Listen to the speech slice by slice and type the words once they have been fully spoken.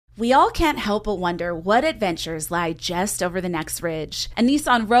We all can't help but wonder what adventures lie just over the next ridge. A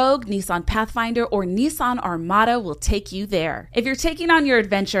Nissan Rogue, Nissan Pathfinder, or Nissan Armada will take you there. If you're taking on your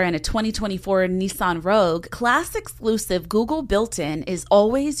adventure in a 2024 Nissan Rogue, class exclusive Google built-in is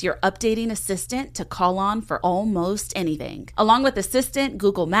always your updating assistant to call on for almost anything. Along with Assistant,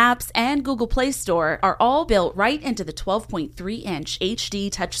 Google Maps, and Google Play Store are all built right into the 12.3-inch HD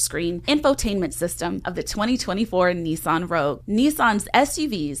touchscreen infotainment system of the 2024 Nissan Rogue. Nissan's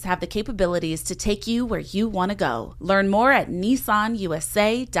SUVs have the capabilities to take you where you want to go. Learn more at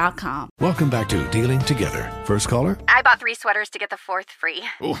nissanusa.com. Welcome back to Dealing Together. First caller? I bought 3 sweaters to get the 4th free.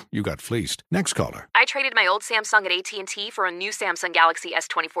 Oh, you got fleeced. Next caller? I traded my old Samsung at AT&T for a new Samsung Galaxy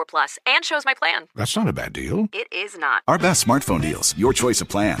S24 Plus and shows my plan. That's not a bad deal. It is not. Our best smartphone deals. Your choice of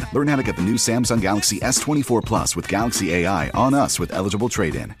plan. Learn how to get the new Samsung Galaxy S24 Plus with Galaxy AI on us with eligible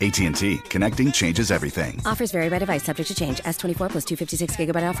trade-in. AT&T. Connecting changes everything. Offers vary by device. Subject to change. S24 plus 256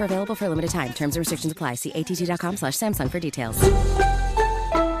 gigabyte offer available for a limited time. Terms and restrictions apply. See att.com/Samsung for details.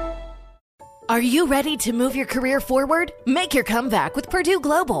 Are you ready to move your career forward? Make your comeback with Purdue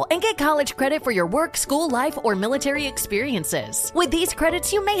Global and get college credit for your work, school life, or military experiences. With these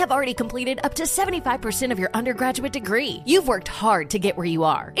credits, you may have already completed up to 75% of your undergraduate degree. You've worked hard to get where you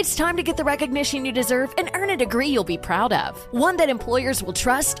are. It's time to get the recognition you deserve and earn a degree you'll be proud of. One that employers will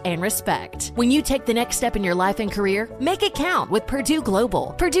trust and respect. When you take the next step in your life and career, make it count with Purdue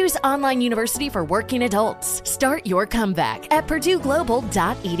Global, Purdue's online university for working adults. Start your comeback at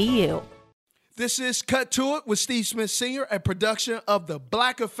purdueglobal.edu. This is Cut to It with Steve Smith Sr., a production of The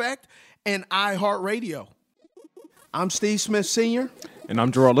Black Effect and iHeartRadio. I'm Steve Smith Sr. And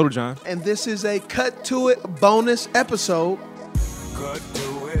I'm Gerard Littlejohn. And this is a Cut to It bonus episode. Cut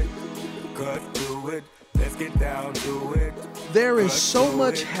to it, let's get down to it. There is so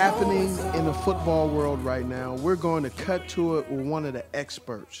much happening in the football world right now. We're going to cut to it with one of the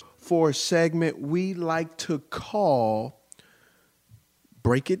experts for a segment we like to call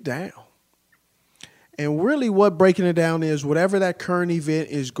Break It Down. And really what breaking it down is, whatever that current event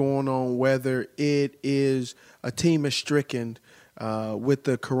is going on, whether it is a team is stricken with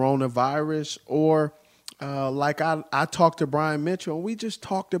the coronavirus or like I talked to Brian Mitchell, and we just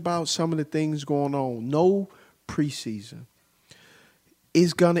talked about some of the things going on. No preseason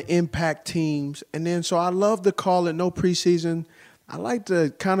is going to impact teams. And then so I love to call it no preseason. I like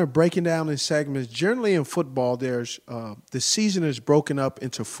to kind of break it down in segments. Generally in football, there's the season is broken up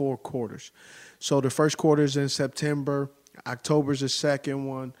into 4 quarters. So the first quarter is in September. October's the second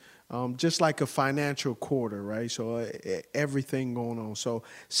one, just like a financial quarter, right? So everything going on. So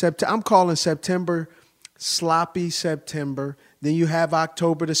I'm calling September sloppy September. Then you have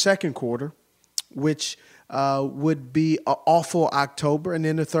October, the second quarter, which would be an awful October. And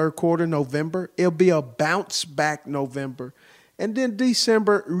then the third quarter, November, it'll be a bounce back November. And then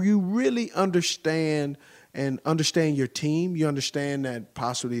December, you really understand your team. You understand that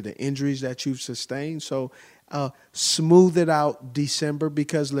possibly the injuries that you've sustained. So smooth it out December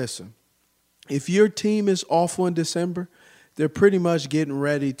because, listen, if your team is awful in December, they're pretty much getting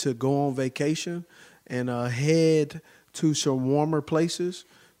ready to go on vacation and head to some warmer places.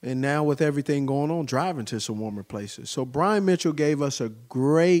 And now with everything going on, driving to some warmer places. So Brian Mitchell gave us a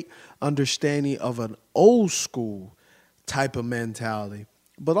great understanding of an old school type of mentality,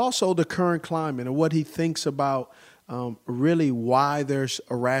 but also the current climate and what he thinks about really why there's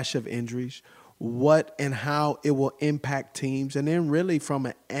a rash of injuries, what and how it will impact teams, and then really from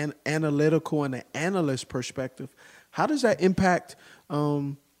an analytical and an analyst perspective, how does that impact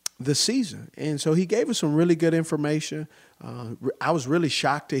the season? And so he gave us some really good information. I was really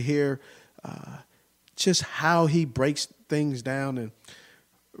shocked to hear just how he breaks things down. And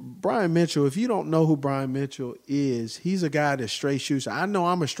Brian Mitchell, if you don't know who Brian Mitchell is, he's a guy that's straight shoots. I know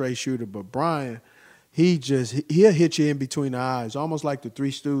I'm a straight shooter, but Brian, he'll hit you in between the eyes, almost like the Three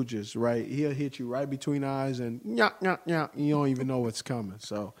Stooges, right? He'll hit you right between the eyes and you don't even know what's coming.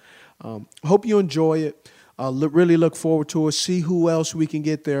 So hope you enjoy it. Really look forward to it. See who else we can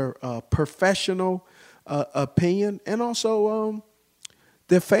get their professional opinion and also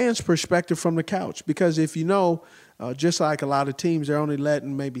the fans' perspective from the couch. Because if you know, just like a lot of teams, they're only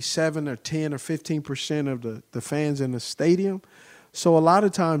letting maybe 7 or 10 or 15% of the fans in the stadium. So a lot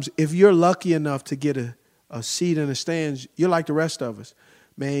of times, if you're lucky enough to get a seat in the stands, you're like the rest of us.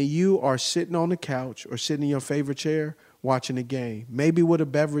 Man, you are sitting on the couch or sitting in your favorite chair watching the game, maybe with a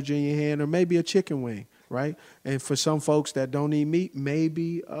beverage in your hand or maybe a chicken wing, right? And for some folks that don't eat meat,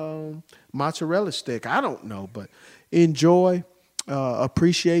 maybe mozzarella stick. I don't know, but enjoy.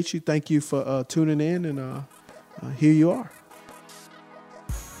 Appreciate you. Thank you for tuning in, and here you are.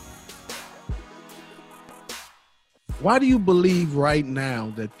 Why do you believe right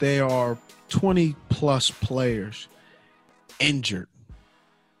now that there are 20-plus players injured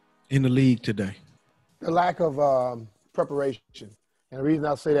in the league today? The lack of preparation. And the reason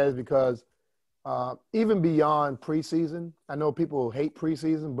I say that is because even beyond preseason, I know people hate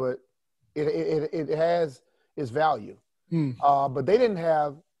preseason, but it has its value. But they didn't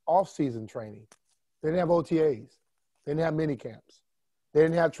have off-season training. They didn't have OTAs. They didn't have mini camps. They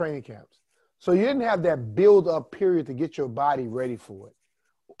didn't have training camps. So you didn't have that build-up period to get your body ready for it.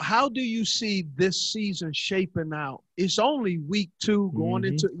 How do you see this season shaping out? It's only week 2 going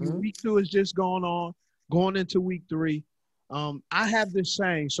into week 2 is just going on, going into week 3. I have this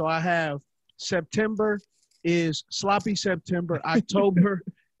saying, so I have September is sloppy September, October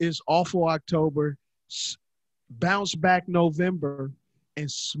is awful October, bounce back November, and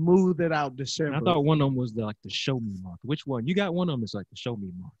smooth it out December. I thought one of them was the show me mark. Which one? You got one of them that's like the show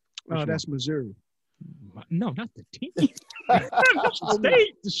me mark. Oh, that's Missouri. No, not the team. The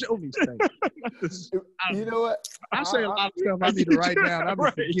show me state. You know what? I say a lot of stuff I need to write down. I'm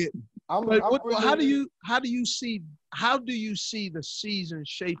forgetting. How do you see the season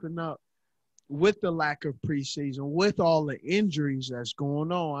shaping up with the lack of preseason, with all the injuries that's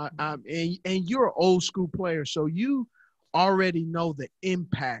going on? And you're an old school player, so you already know the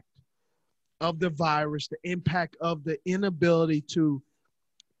impact of the virus, the impact of the inability to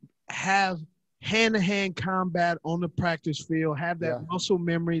have hand-to-hand combat on the practice field, have that muscle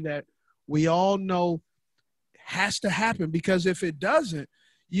memory that we all know has to happen, because if it doesn't,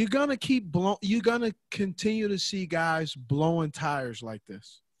 you're gonna continue to see guys blowing tires like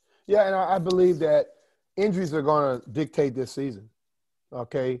this. Yeah, and I believe that injuries are going to dictate this season,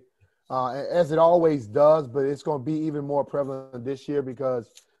 okay, as it always does, but it's going to be even more prevalent this year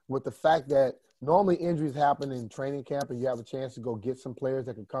because with the fact that normally injuries happen in training camp and you have a chance to go get some players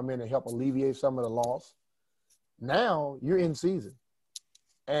that can come in and help alleviate some of the loss. Now you're in season.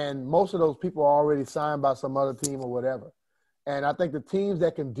 And most of those people are already signed by some other team or whatever. And I think the teams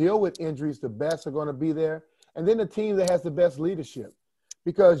that can deal with injuries the best are going to be there. And then the team that has the best leadership.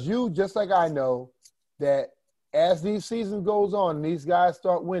 Because you, just like I know, that as these seasons goes on and these guys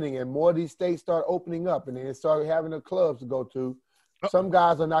start winning and more of these states start opening up and then they start having the clubs to go to, some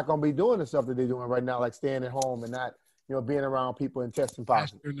guys are not going to be doing the stuff that they're doing right now, like staying at home and not, being around people and testing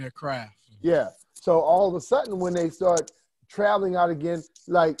positive. In their craft. Yeah. So all of a sudden when they start traveling out again,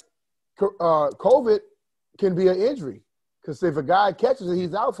 like COVID can be an injury. Because if a guy catches it,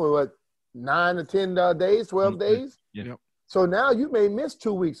 he's out for 9 to 10 days, 12 days. Yeah. So now you may miss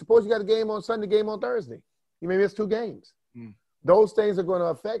 2 weeks. Suppose you got a game on Sunday, game on Thursday. You may miss 2 games. Those things are going to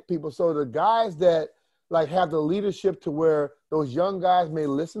affect people. So the guys that have the leadership to where those young guys may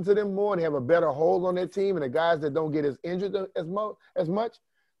listen to them more and have a better hold on their team, and the guys that don't get as injured as much,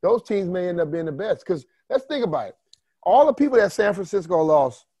 those teams may end up being the best. Because let's think about it. All the people that San Francisco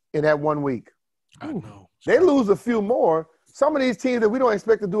lost in that 1 week, I know. They lose a few more. Some of these teams that we don't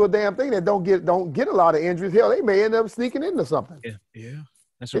expect to do a damn thing that don't get a lot of injuries, hell, they may end up sneaking into something. Yeah.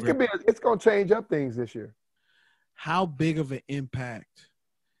 It's going to change up things this year. How big of an impact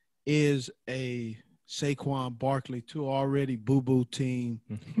is a Saquon Barkley to already boo-boo team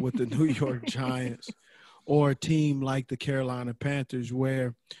with the New York Giants or a team like the Carolina Panthers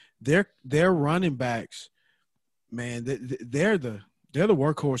where their running backs, man, they're the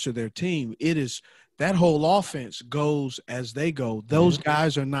workhorse of their team. It is that whole offense goes as they go. Those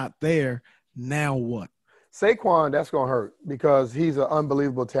guys are not there. Now what? Saquon, that's going to hurt because he's an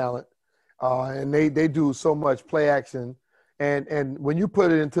unbelievable talent. And they do so much play action. And when you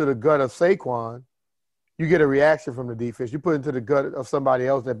put it into the gut of Saquon, you get a reaction from the defense. You put it into the gut of somebody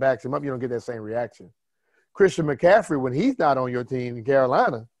else that backs him up, you don't get that same reaction. Christian McCaffrey, when he's not on your team in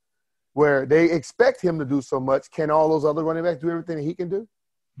Carolina, where they expect him to do so much, can all those other running backs do everything that he can do?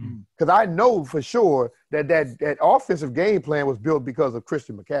 Because I know for sure that offensive game plan was built because of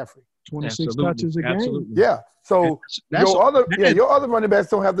Christian McCaffrey. 26 touches a game. Yeah. So your other running backs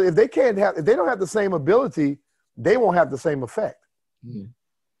don't have if they don't have the same ability, they won't have the same effect. Yeah.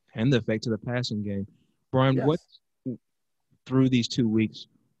 And the effect of the passing game. Brian, what through these 2 weeks,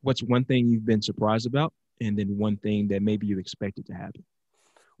 what's one thing you've been surprised about, and then one thing that maybe you expected to happen?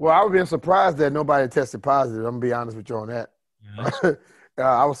 Well, I was being surprised that nobody tested positive. I'm going to be honest with you on that. Yeah.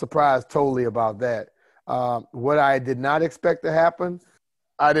 I was surprised totally about that. What I did not expect to happen,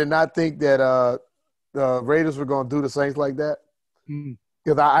 I did not think that the Raiders were going to do the Saints like that.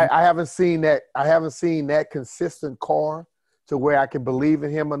 Because I haven't seen that. I haven't seen that consistent core to where I can believe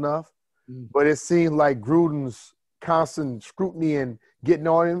in him enough. But it seems like Gruden's constant scrutiny and getting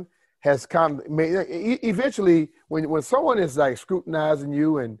on him has kind of made – eventually, when someone is like scrutinizing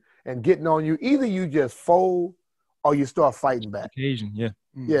you and getting on you, either you just fold or you start fighting back. Occasion, yeah.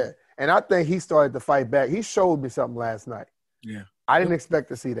 Yeah. And I think he started to fight back. He showed me something last night. Yeah. I didn't expect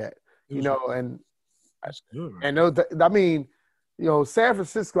to see that, and that's good. Right? And I mean, San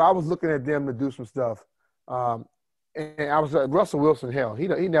Francisco, I was looking at them to do some stuff. And I was Russell Wilson, hell, he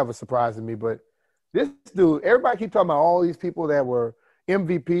never surprised me, but this dude, everybody keep talking about all these people that were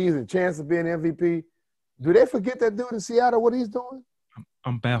MVPs and chance of being MVP. Do they forget that dude in Seattle, what he's doing?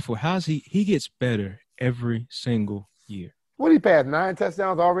 I'm baffled. How's he gets better every single year. What he passed 9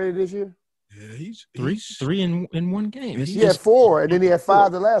 touchdowns already this year? Yeah, he's three in one game. He had 4, and then he had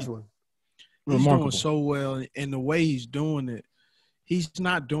 5 the last one. He's doing so well, and the way he's doing it, he's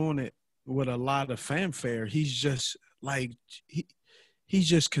not doing it with a lot of fanfare. He's just like he's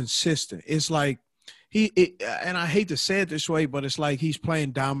just consistent. It's like and I hate to say it this way, but it's like he's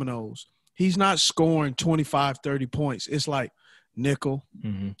playing dominoes. He's not scoring 25, 30 points. It's like nickel,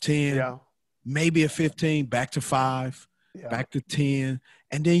 10, maybe a 15, back to 5, back to 10.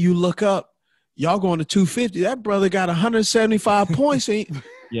 And then you look up, y'all going to 250. That brother got 175 points. And,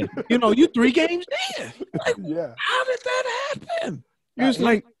 you 3 games in. Like, how did that happen? It was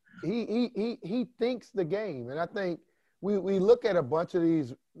like he thinks the game. And I think we look at a bunch of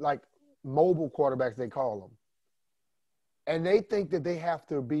these like mobile quarterbacks, they call them, and they think that they have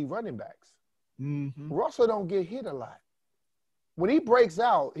to be running backs. Russell don't get hit a lot. When he breaks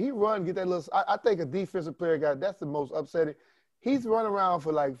out, he run, get that little – I think a defensive player got – that's the most upsetting. He's running around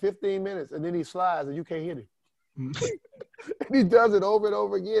for like 15 minutes, and then he slides, and you can't hit him. And he does it over and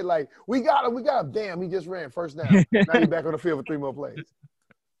over again. Like, we got him. Damn, he just ran first down. Now he's back on the field for 3 more plays.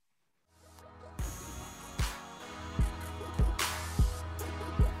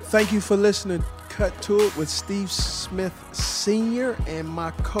 Thank you for listening. Cut to It with Steve Smith Sr. and my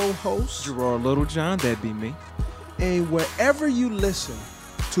co-host Gerard Littlejohn. That'd be me. And wherever you listen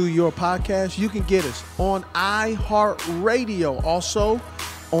to your podcast, you can get us on iHeartRadio, also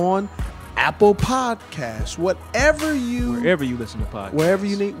on Apple Podcasts, wherever you listen to podcasts, wherever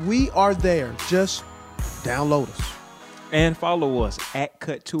you need, we are there. Just download us and follow us at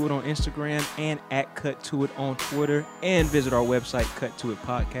Cut To It on Instagram and at Cut To It on Twitter, and visit our website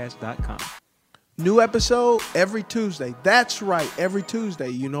cuttoitpodcast.com. New episode every Tuesday. That's right, every Tuesday.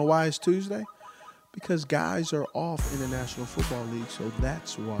 You know why it's Tuesday? Because guys are off in the National Football League, so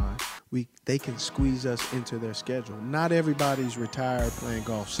that's why they can squeeze us into their schedule. Not everybody's retired playing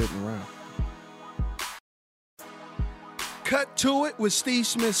golf, sitting around. Cut to It with Steve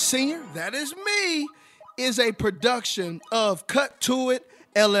Smith Sr., that is me, is a production of Cut to It,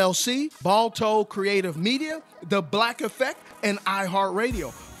 LLC, Balto Creative Media, The Black Effect, and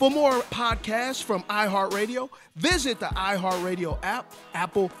iHeartRadio. For more podcasts from iHeartRadio, visit the iHeartRadio app,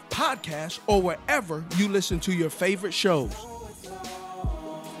 Apple Podcasts, or wherever you listen to your favorite shows.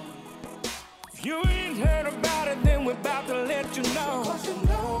 If you ain't heard about it, then we're about to let you know. 'Cause you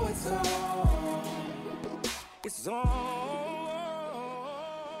know it's on. It's on.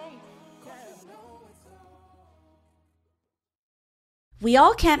 We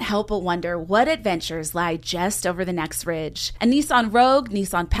all can't help but wonder what adventures lie just over the next ridge. A Nissan Rogue,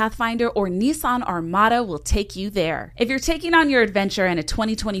 Nissan Pathfinder, or Nissan Armada will take you there. If you're taking on your adventure in a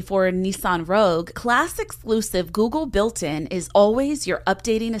 2024 Nissan Rogue, class exclusive Google built-in is always your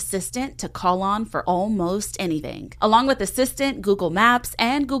updating assistant to call on for almost anything. Along with Assistant, Google Maps,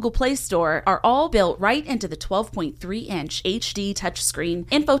 and Google Play Store are all built right into the 12.3-inch HD touchscreen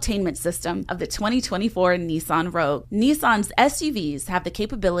infotainment system of the 2024 Nissan Rogue. Nissan's SUVs have the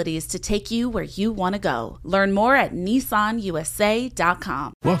capabilities to take you where you want to go. Learn more at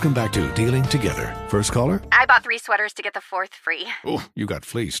nissanusa.com. Welcome back to Dealing Together. First caller? I bought 3 sweaters to get the 4th free. Oh, you got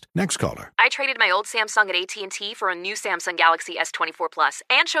fleeced. Next caller. I traded my old Samsung at AT&T for a new Samsung Galaxy S24 Plus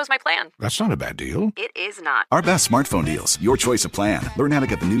and chose my plan. That's not a bad deal. It is not. Our best smartphone deals, your choice of plan. Learn how to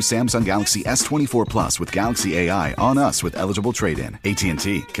get the new Samsung Galaxy S24 Plus with Galaxy AI on us with eligible trade-in.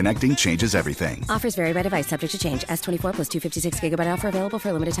 AT&T. Connecting changes everything. Offers vary by device, subject to change. S24 plus 256 gigabyte offer available for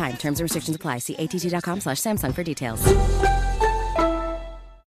a limited time. Terms and restrictions apply. See att.com/Samsung for details.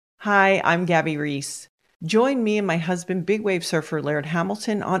 Hi, I'm Gabby Reese. Join me and my husband, big wave surfer Laird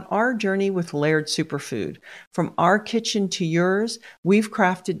Hamilton, on our journey with Laird Superfood. From our kitchen to yours, we've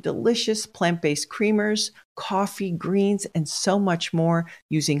crafted delicious plant-based creamers, coffee, greens, and so much more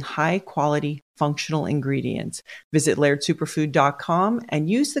using high-quality, functional ingredients. Visit lairdsuperfood.com and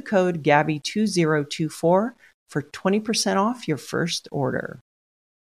use the code GABBY2024 for 20% off your first order.